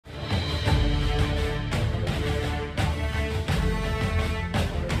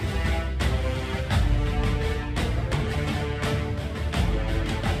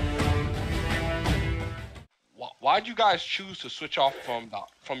why'd you guys choose to switch off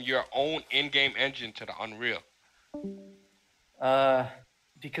from your own in-game engine to the Unreal?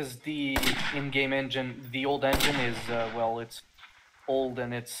 Because the in-game engine, the old engine is well, it's old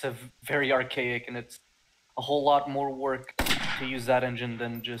and it's very archaic, and it's a whole lot more work to use that engine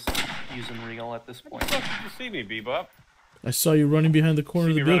than just use Unreal at this point. How the fuck did you see me, Bebop? I saw you running behind the corner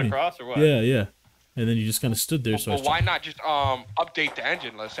of the building. Run across or what? Yeah, yeah. And then you just kind of stood there. So well, why not just update the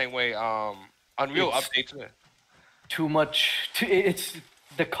engine the same way Unreal updates it? Too much. It's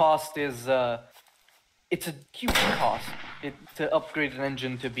the cost is it's a huge cost to upgrade an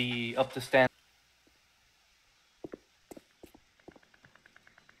engine to be up to standard.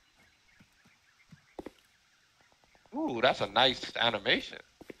 Ooh, that's a nice animation.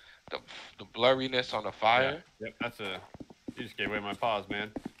 The blurriness on the fire. Yeah. Yep, that's a. You just gave away my paws,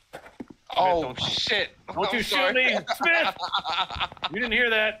 man. Oh shit! Don't you shoot me, Smith! You didn't hear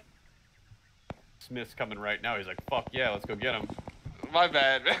that. Smith's coming right now. He's like, "Fuck yeah, let's go get him." My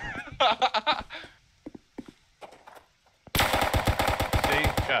bad, man. See,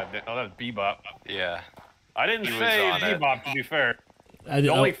 God, oh, that was Bebop. Yeah. I didn't say Bebop. To be fair, the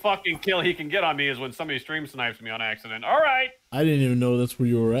only fucking kill he can get on me is when somebody stream snipes me on accident. All right. I didn't even know that's where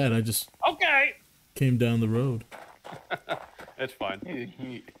you were at. I just came down the road. It's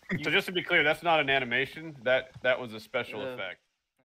fine. So just to be clear, that's not an animation. That was a special effect.